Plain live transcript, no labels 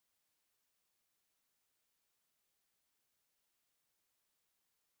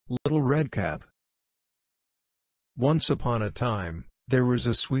Little Redcap. Once upon a time, there was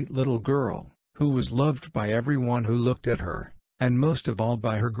a sweet little girl, who was loved by everyone who looked at her, and most of all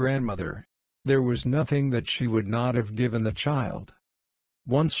by her grandmother. There was nothing that she would not have given the child.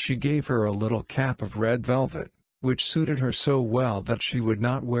 Once she gave her a little cap of red velvet, which suited her so well that she would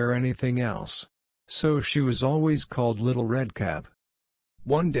not wear anything else. So she was always called Little Redcap.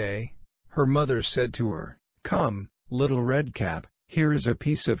 One day, her mother said to her, "Come, Little Redcap, here is a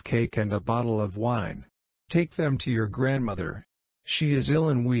piece of cake and a bottle of wine. Take them to your grandmother. She is ill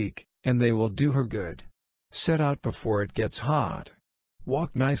and weak, and they will do her good. Set out before it gets hot.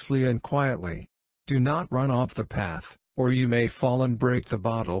 Walk nicely and quietly. Do not run off the path, or you may fall and break the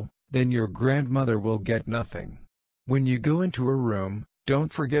bottle, then your grandmother will get nothing. When you go into her room,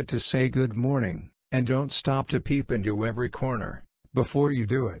 don't forget to say good morning, and don't stop to peep into every corner, before you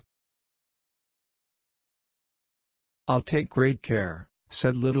do it." "I'll take great care,"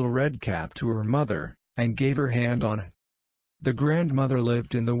 said Little Redcap to her mother, and gave her hand on it. The grandmother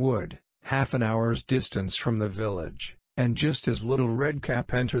lived in the wood, half an hour's distance from the village, and just as Little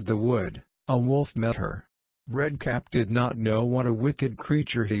Redcap entered the wood, a wolf met her. Redcap did not know what a wicked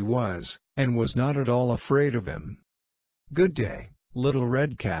creature he was, and was not at all afraid of him. "Good day, Little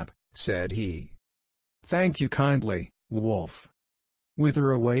Redcap," said he. "Thank you kindly, wolf."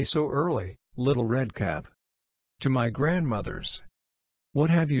 "Whither away so early, Little Redcap?" "To my grandmother's." "What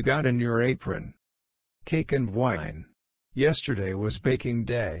have you got in your apron?" "Cake and wine. Yesterday was baking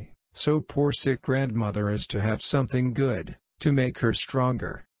day, so poor sick grandmother is to have something good, to make her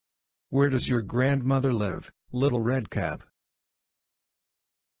stronger." "Where does your grandmother live, Little Redcap?"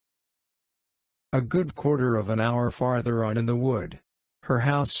 "A good quarter of an hour farther on in the wood. Her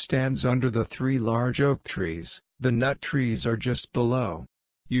house stands under the 3 large oak trees, the nut trees are just below."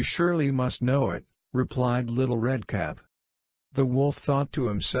 "You surely must know it," replied Little Redcap. The wolf thought to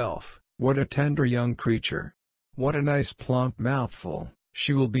himself, "What a tender young creature! What a nice plump mouthful,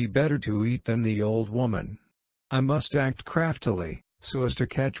 she will be better to eat than the old woman. I must act craftily, so as to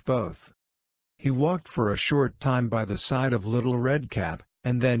catch both." He walked for a short time by the side of Little Redcap,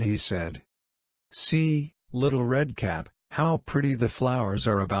 and then he said, "See, Little Redcap, how pretty the flowers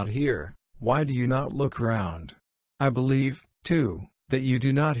are about here. Why do you not look round? I believe, too, that you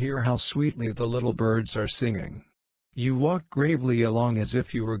do not hear how sweetly the little birds are singing. You walk gravely along as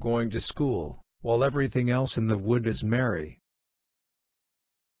if you were going to school, while everything else in the wood is merry."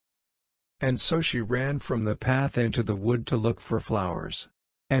 And so she ran from the path into the wood to look for flowers.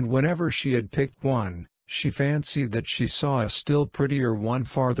 And whenever she had picked one, she fancied that she saw a still prettier one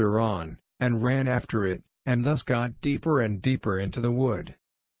farther on, and ran after it, and thus got deeper and deeper into the wood.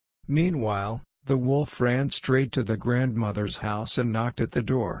 Meanwhile, the wolf ran straight to the grandmother's house and knocked at the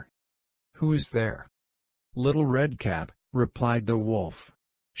door. "Who is there?" "Little Redcap," replied the wolf.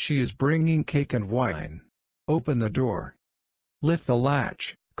 "She is bringing cake and wine. Open the door." "Lift the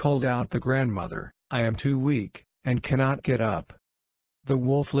latch," called out the grandmother. "I am too weak, and cannot get up." The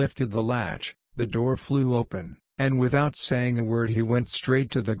wolf lifted the latch, the door flew open, and without saying a word he went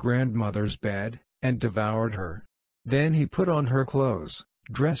straight to the grandmother's bed, and devoured her. Then he put on her clothes,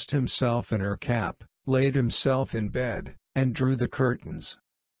 dressed himself in her cap, laid himself in bed, and drew the curtains.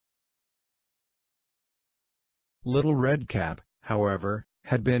 Little Redcap, however,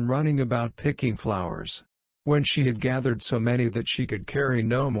 had been running about picking flowers. When she had gathered so many that she could carry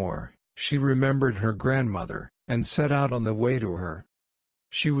no more, she remembered her grandmother, and set out on the way to her.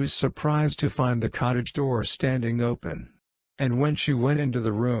 She was surprised to find the cottage door standing open. And when she went into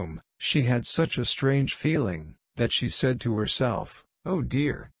the room, she had such a strange feeling, that she said to herself, "Oh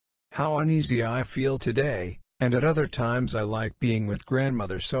dear! How uneasy I feel today, and at other times I like being with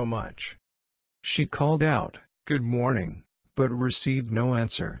grandmother so much." She called out, "Good morning," but received no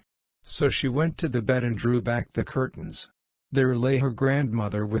answer. So she went to the bed and drew back the curtains. There lay her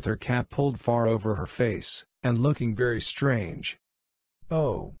grandmother with her cap pulled far over her face, and looking very strange.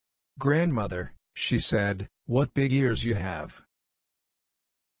 "Oh, grandmother," she said, "what big ears you have."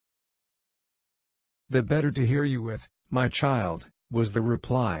 "The better to hear you with, my child," was the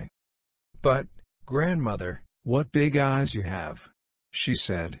reply. "But, grandmother, what big eyes you have," she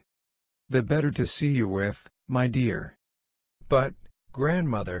said. "The better to see you with, my dear." "But,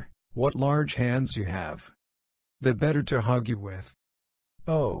 grandmother, what large hands you have." "The better to hug you with."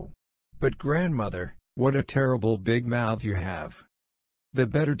 "Oh, but grandmother, what a terrible big mouth you have." "The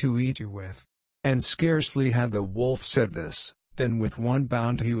better to eat you with." And scarcely had the wolf said this, than with one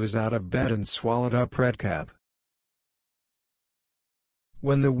bound he was out of bed and swallowed up Redcap.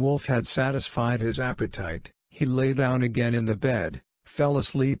 When the wolf had satisfied his appetite, he lay down again in the bed, fell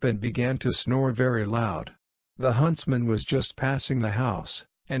asleep and began to snore very loud. The huntsman was just passing the house,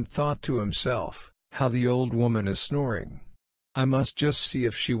 and thought to himself, "How the old woman is snoring. I must just see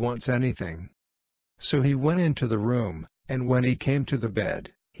if she wants anything." So he went into the room, and when he came to the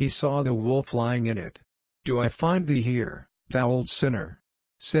bed, he saw the wolf lying in it. "Do I find thee here, thou old sinner?"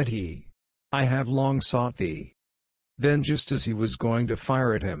 said he. "I have long sought thee." Then just as he was going to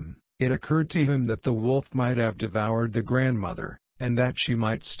fire at him, it occurred to him that the wolf might have devoured the grandmother, and that she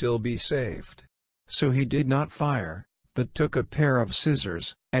might still be saved. So he did not fire, but took a pair of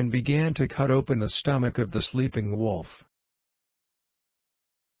scissors, and began to cut open the stomach of the sleeping wolf.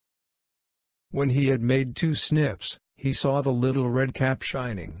 When he had made 2 snips, he saw the little red cap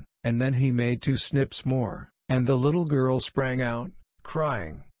shining, and then he made 2 snips more, and the little girl sprang out,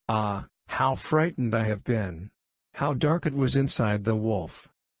 crying, "Ah, how frightened I have been! How dark it was inside the wolf!"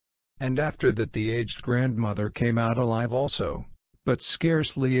 And after that the aged grandmother came out alive also, but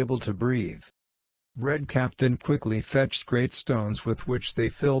scarcely able to breathe. Redcap then quickly fetched great stones with which they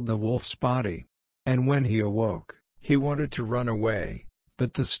filled the wolf's body. And when he awoke, he wanted to run away,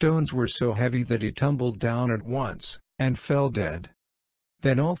 but the stones were so heavy that he tumbled down at once, and fell dead.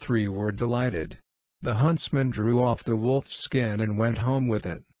 Then all 3 were delighted. The huntsman drew off the wolf's skin and went home with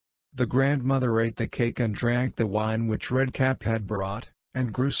it. The grandmother ate the cake and drank the wine which Redcap had brought,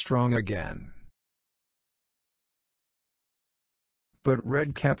 and grew strong again. But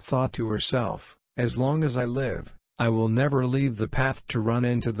Redcap thought to herself, "As long as I live, I will never leave the path to run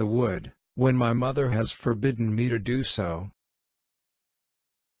into the wood, when my mother has forbidden me to do so."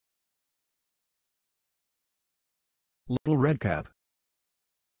 Little Redcap.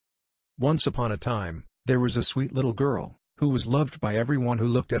 Once upon a time, there was a sweet little girl, who was loved by everyone who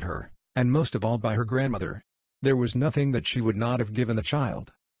looked at her, and most of all by her grandmother. There was nothing that she would not have given the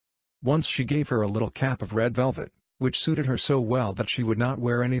child. Once she gave her a little cap of red velvet, which suited her so well that she would not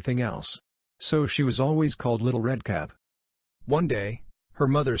wear anything else. So she was always called Little Redcap. One day, her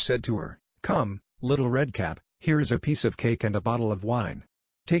mother said to her, "Come, Little Redcap, here is a piece of cake and a bottle of wine.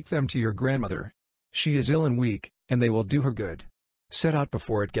 Take them to your grandmother. She is ill and weak, and they will do her good. Set out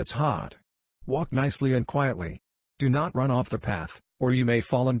before it gets hot. Walk nicely and quietly. Do not run off the path, or you may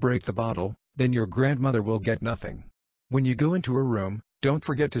fall and break the bottle, then your grandmother will get nothing. When you go into her room, don't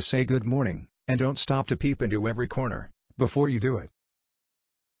forget to say good morning, and don't stop to peep into every corner, before you do it."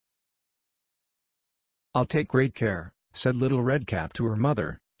 "I'll take great care," said Little Redcap to her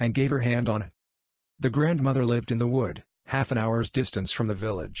mother, and gave her hand on it. The grandmother lived in the wood, half an hour's distance from the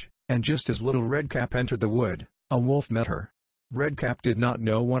village, and just as Little Redcap entered the wood, a wolf met her. Redcap did not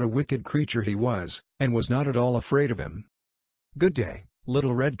know what a wicked creature he was, and was not at all afraid of him. "Good day,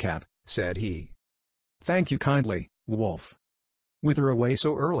 Little Redcap," said he. "Thank you kindly, wolf." "Whither away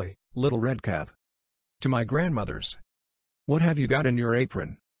so early, Little Redcap?" "To my grandmother's." "What have you got in your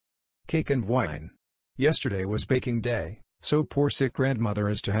apron?" "Cake and wine. Yesterday was baking day, so poor sick grandmother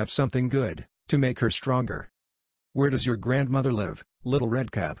is to have something good, to make her stronger." "Where does your grandmother live, Little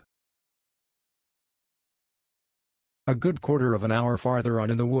Redcap?" "A good quarter of an hour farther on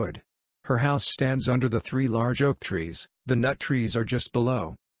in the wood. Her house stands under the 3 large oak trees, the nut trees are just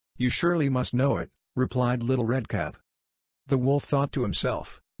below." "You surely must know it," replied Little Redcap. The wolf thought to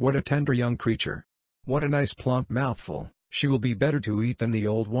himself, "What a tender young creature! What a nice plump mouthful, she will be better to eat than the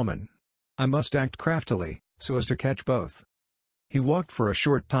old woman. I must act craftily, so as to catch both." He walked for a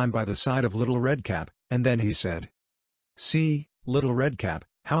short time by the side of Little Redcap, and then he said, "See, Little Redcap,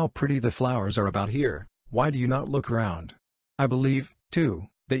 how pretty the flowers are about here. Why do you not look round? I believe, too,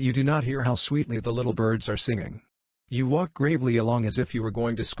 that you do not hear how sweetly the little birds are singing. You walk gravely along as if you were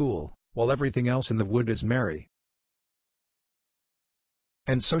going to school, while everything else in the wood is merry."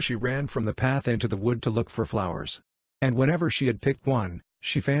 And so she ran from the path into the wood to look for flowers. And whenever she had picked one,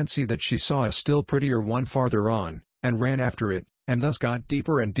 she fancied that she saw a still prettier one farther on, and ran after it, and thus got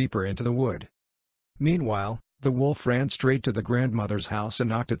deeper and deeper into the wood. Meanwhile, the wolf ran straight to the grandmother's house and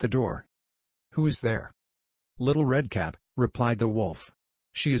knocked at the door. "Who is there?" "Little Redcap," replied the wolf.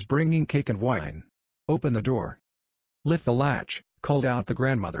 "She is bringing cake and wine. Open the door." "Lift the latch," called out the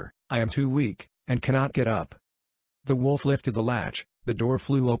grandmother, "I am too weak, and cannot get up." The wolf lifted the latch, the door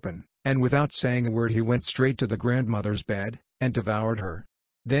flew open, and without saying a word he went straight to the grandmother's bed, and devoured her.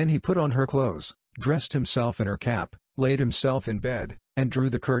 Then he put on her clothes, dressed himself in her cap, laid himself in bed, and drew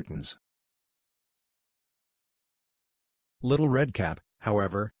the curtains. Little Redcap,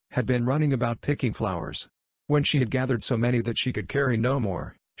 however, had been running about picking flowers. When she had gathered so many that she could carry no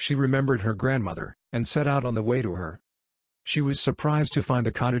more, she remembered her grandmother, and set out on the way to her. She was surprised to find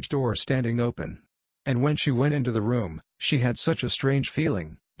the cottage door standing open. And when she went into the room, she had such a strange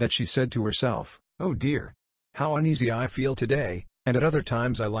feeling, that she said to herself, "Oh dear! How uneasy I feel today, and at other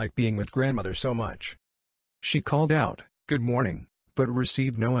times I like being with grandmother so much." She called out, "Good morning, but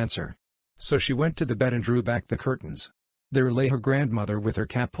received no answer. So she went to the bed and drew back the curtains. There lay her grandmother with her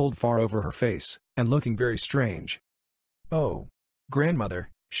cap pulled far over her face, and looking very strange. "Oh, grandmother,"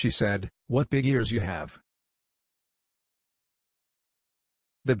 she said, "what big ears you have."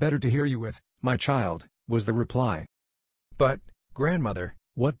 "The better to hear you with, my child," was the reply. "But, grandmother,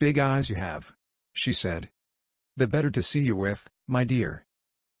 what big eyes you have," she said. "The better to see you with, my dear."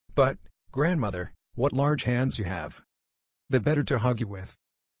 "But, grandmother, what large hands you have." "The better to hug you with."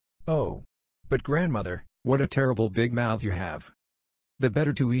 "Oh, but grandmother, what a terrible big mouth you have." "The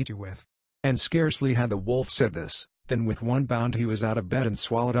better to eat you with." And scarcely had the wolf said this, than with one bound he was out of bed and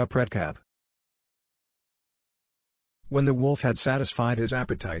swallowed up Redcap. When the wolf had satisfied his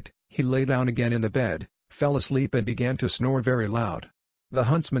appetite, he lay down again in the bed, fell asleep and began to snore very loud. The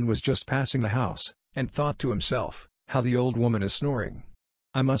huntsman was just passing the house, and thought to himself, "How the old woman is snoring.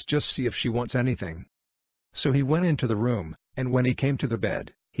 I must just see if she wants anything." So he went into the room, and when he came to the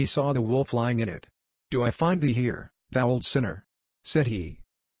bed, he saw the wolf lying in it. "Do I find thee here, thou old sinner?" said he.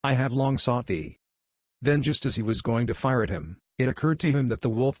 "I have long sought thee." Then just as he was going to fire at him, it occurred to him that the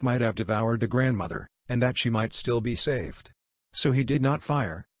wolf might have devoured the grandmother, and that she might still be saved. So he did not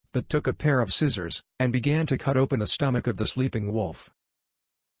fire, but took a pair of scissors, and began to cut open the stomach of the sleeping wolf.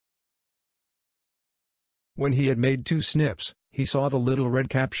 When he had made 2 snips, he saw the little red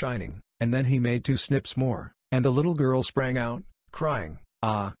cap shining, and then he made 2 snips more, and the little girl sprang out, crying,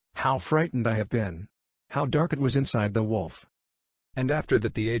 "Ah, how frightened I have been! How dark it was inside the wolf!" And after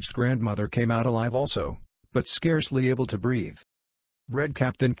that the aged grandmother came out alive also, but scarcely able to breathe.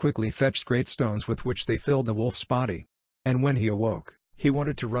 Redcap then quickly fetched great stones with which they filled the wolf's body. And when he awoke, he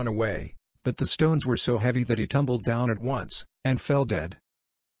wanted to run away, but the stones were so heavy that he tumbled down at once, and fell dead.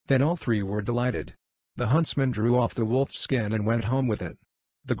 Then all 3 were delighted. The huntsman drew off the wolf's skin and went home with it.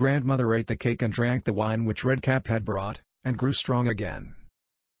 The grandmother ate the cake and drank the wine which Redcap had brought, and grew strong again.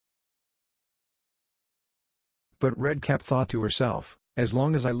 But Redcap thought to herself, "As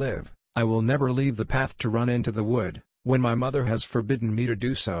long as I live, I will never leave the path to run into the wood, when my mother has forbidden me to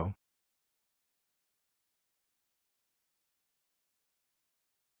do so."